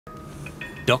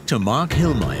Dr. Mark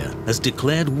Hillmeyer has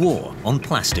declared war on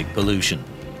plastic pollution.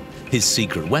 His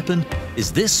secret weapon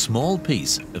is this small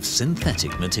piece of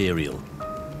synthetic material.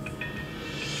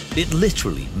 It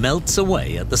literally melts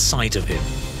away at the sight of him,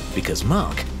 because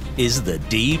Mark is the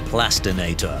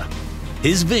deplastinator.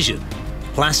 His vision,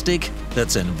 plastic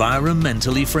that's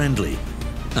environmentally friendly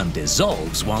and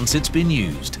dissolves once it's been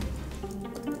used.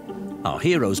 Our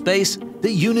hero's base,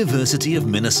 the University of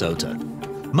Minnesota.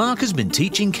 Mark has been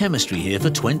teaching chemistry here for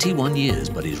 21 years,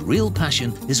 but his real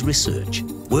passion is research,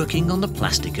 working on the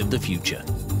plastic of the future.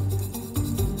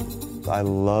 I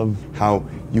love how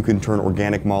you can turn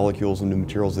organic molecules into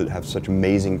materials that have such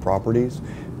amazing properties,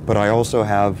 but I also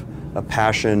have a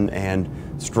passion and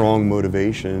strong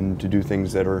motivation to do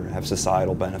things that have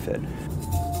societal benefit.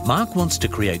 Mark wants to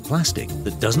create plastic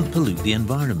that doesn't pollute the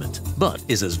environment, but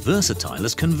is as versatile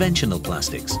as conventional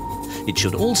plastics. It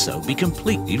should also be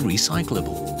completely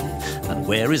recyclable. And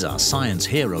where is our science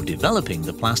hero developing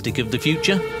the plastic of the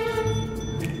future?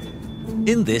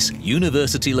 In this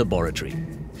university laboratory.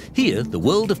 Here, the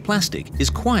world of plastic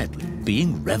is quietly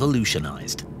being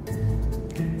revolutionized.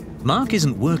 Mark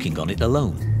isn't working on it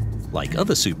alone. Like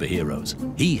other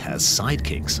superheroes, he has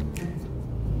sidekicks.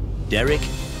 Derek,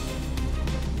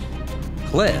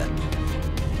 Claire,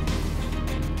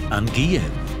 and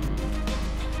Guillaume.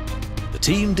 The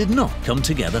team did not come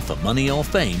together for money or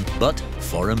fame, but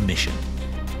for a mission.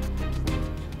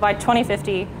 By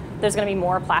 2050, there's going to be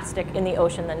more plastic in the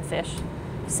ocean than fish.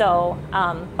 So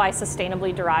by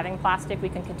sustainably deriving plastic, we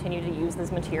can continue to use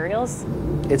these materials.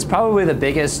 It's probably the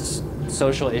biggest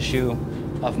social issue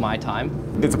of my time.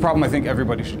 It's a problem I think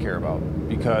everybody should care about,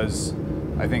 because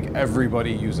I think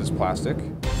everybody uses plastic.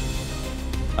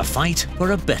 A fight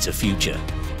for a better future.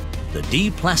 The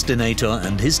deplastinator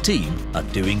and his team are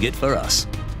doing it for us.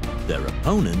 Their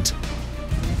opponent,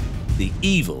 the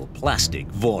evil plastic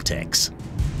Vortex.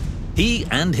 He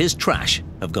and his trash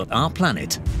have got our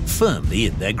planet firmly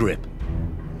in their grip.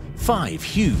 5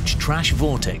 huge trash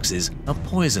vortexes are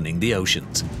poisoning the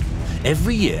oceans.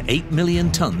 Every year, 8 million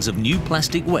tons of new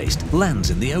plastic waste lands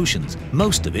in the oceans,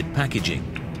 most of it packaging.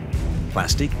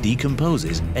 Plastic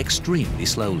decomposes extremely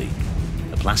slowly.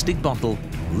 A plastic bottle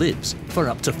lives for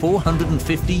up to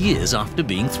 450 years after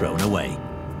being thrown away.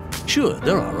 Sure,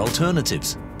 there are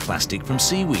alternatives, plastic from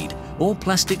seaweed or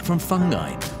plastic from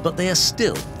fungi, but they are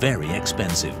still very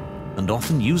expensive and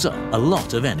often use up a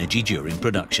lot of energy during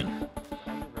production.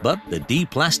 But the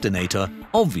deplastinator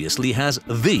obviously has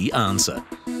the answer.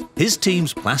 His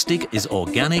team's plastic is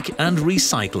organic and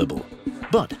recyclable.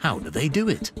 But how do they do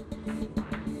it?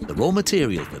 The raw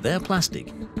material for their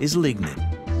plastic is lignin.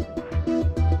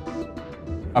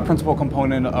 A principal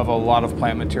component of a lot of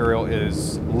plant material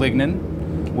is lignin,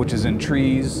 which is in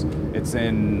trees, it's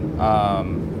in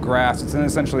grass, it's in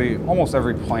essentially almost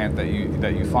every plant that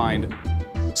you find.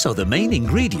 So the main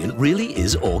ingredient really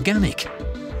is organic.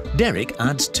 Derek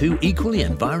adds 2 equally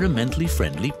environmentally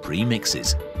friendly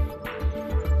premixes.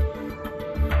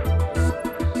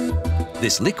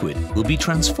 This liquid will be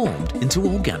transformed into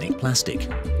organic plastic.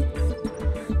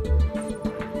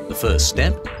 The first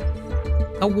step,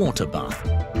 a water bath.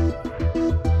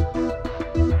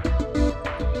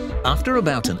 After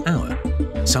about an hour,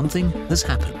 something has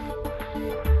happened.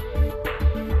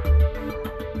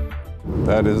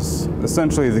 That is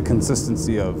essentially the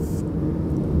consistency of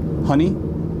honey.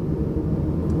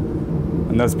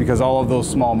 And that's because all of those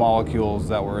small molecules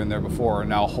that were in there before are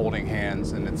now holding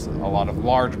hands, and it's a lot of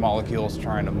large molecules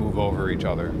trying to move over each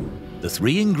other. The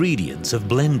 3 ingredients have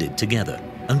blended together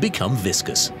and become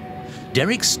viscous.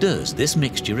 Derek stirs this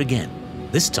mixture again,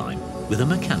 this time with a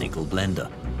mechanical blender.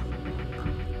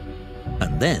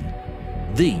 And then,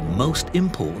 the most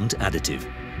important additive,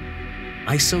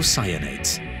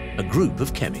 isocyanates, a group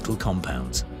of chemical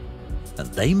compounds. And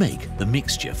they make the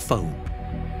mixture foam.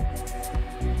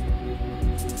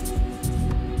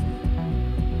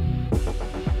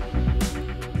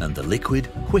 And the liquid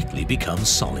quickly becomes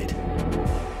solid.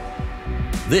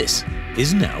 This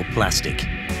is now plastic.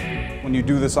 When you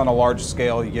do this on a large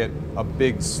scale, you get a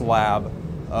big slab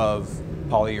of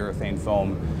polyurethane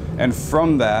foam. And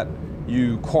from that,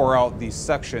 you core out these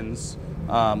sections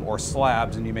or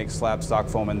slabs, and you make slab stock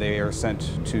foam, and they are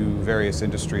sent to various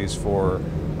industries for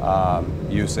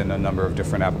use in a number of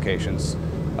different applications.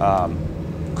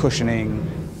 Cushioning.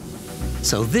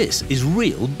 So this is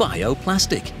real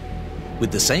bioplastic,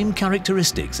 with the same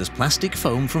characteristics as plastic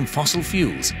foam from fossil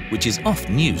fuels, which is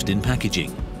often used in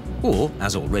packaging, or,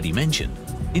 as already mentioned,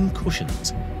 in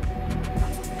cushions.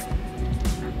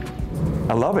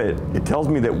 I love it. It tells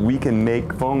me that we can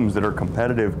make foams that are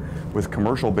competitive with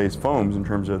commercial-based foams in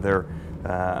terms of their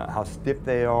how stiff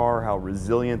they are, how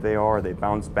resilient they are, they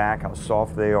bounce back, how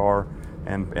soft they are,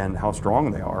 and how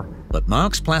strong they are. But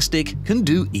Mark's plastic can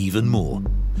do even more.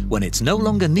 When it's no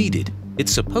longer needed, it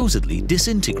supposedly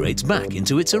disintegrates back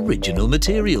into its original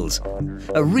materials.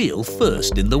 A real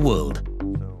first in the world.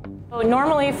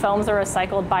 Normally, foams are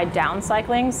recycled by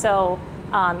downcycling, so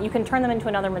you can turn them into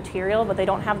another material, but they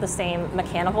don't have the same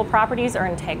mechanical properties or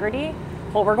integrity.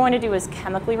 What we're going to do is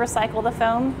chemically recycle the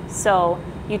foam. So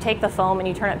you take the foam and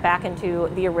you turn it back into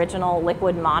the original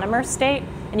liquid monomer state,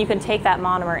 and you can take that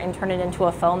monomer and turn it into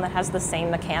a foam that has the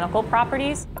same mechanical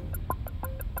properties.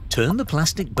 Turn the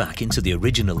plastic back into the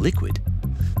original liquid.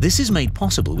 This is made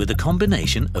possible with a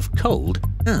combination of cold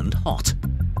and hot.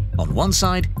 On one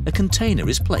side, a container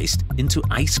is placed into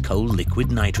ice-cold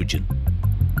liquid nitrogen.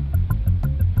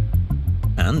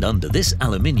 And under this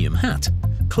aluminium hat,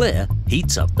 Claire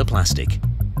heats up the plastic.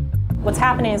 What's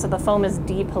happening is that the foam is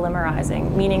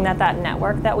depolymerizing, meaning that that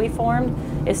network that we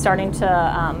formed is starting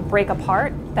to break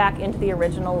apart back into the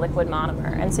original liquid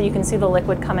monomer. And so you can see the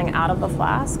liquid coming out of the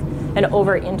flask and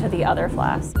over into the other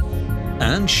flask.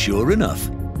 And sure enough,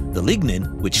 the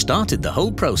lignin, which started the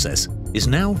whole process, is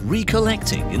now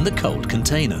recollecting in the cold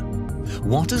container.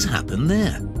 What has happened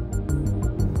there?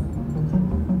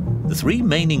 The three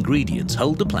main ingredients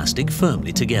hold the plastic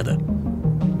firmly together.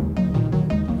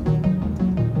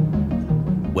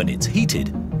 When it's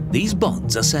heated, these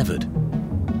bonds are severed.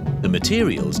 The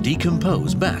materials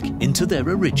decompose back into their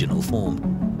original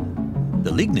form.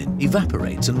 The lignin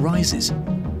evaporates and rises.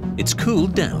 It's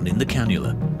cooled down in the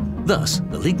cannula. Thus,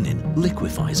 the lignin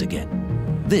liquefies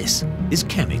again. This is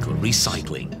chemical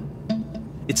recycling.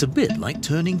 It's a bit like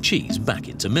turning cheese back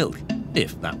into milk,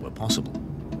 if that were possible.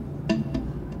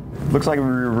 Looks like we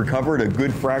recovered a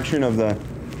good fraction of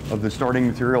the starting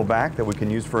material back that we can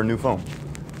use for a new foam.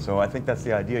 So I think that's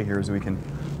the idea here, is we can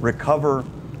recover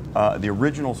the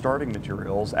original starting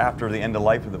materials after the end of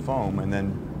life of the foam and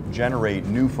then generate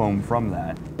new foam from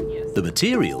that. The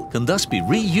material can thus be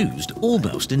reused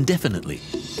almost indefinitely.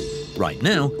 Right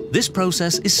now, this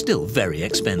process is still very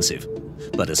expensive.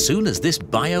 But as soon as this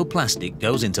bioplastic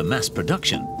goes into mass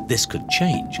production, this could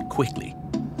change quickly.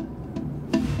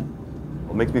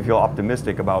 It makes me feel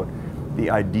optimistic about the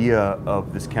idea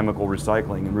of this chemical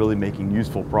recycling and really making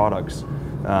useful products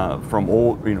from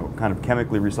old, kind of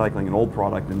chemically recycling an old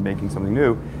product and making something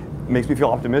new. It makes me feel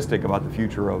optimistic about the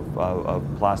future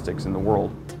of plastics in the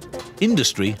world.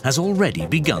 Industry has already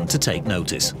begun to take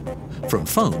notice. From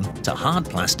foam to hard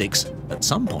plastics, at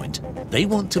some point, they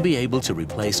want to be able to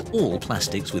replace all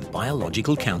plastics with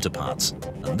biological counterparts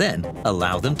and then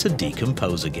allow them to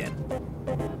decompose again.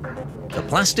 The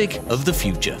plastic of the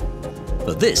future.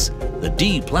 For this, the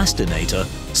deplastinator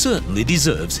certainly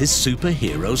deserves his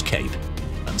superhero's cape,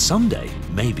 and someday,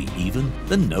 maybe even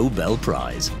the Nobel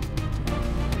Prize.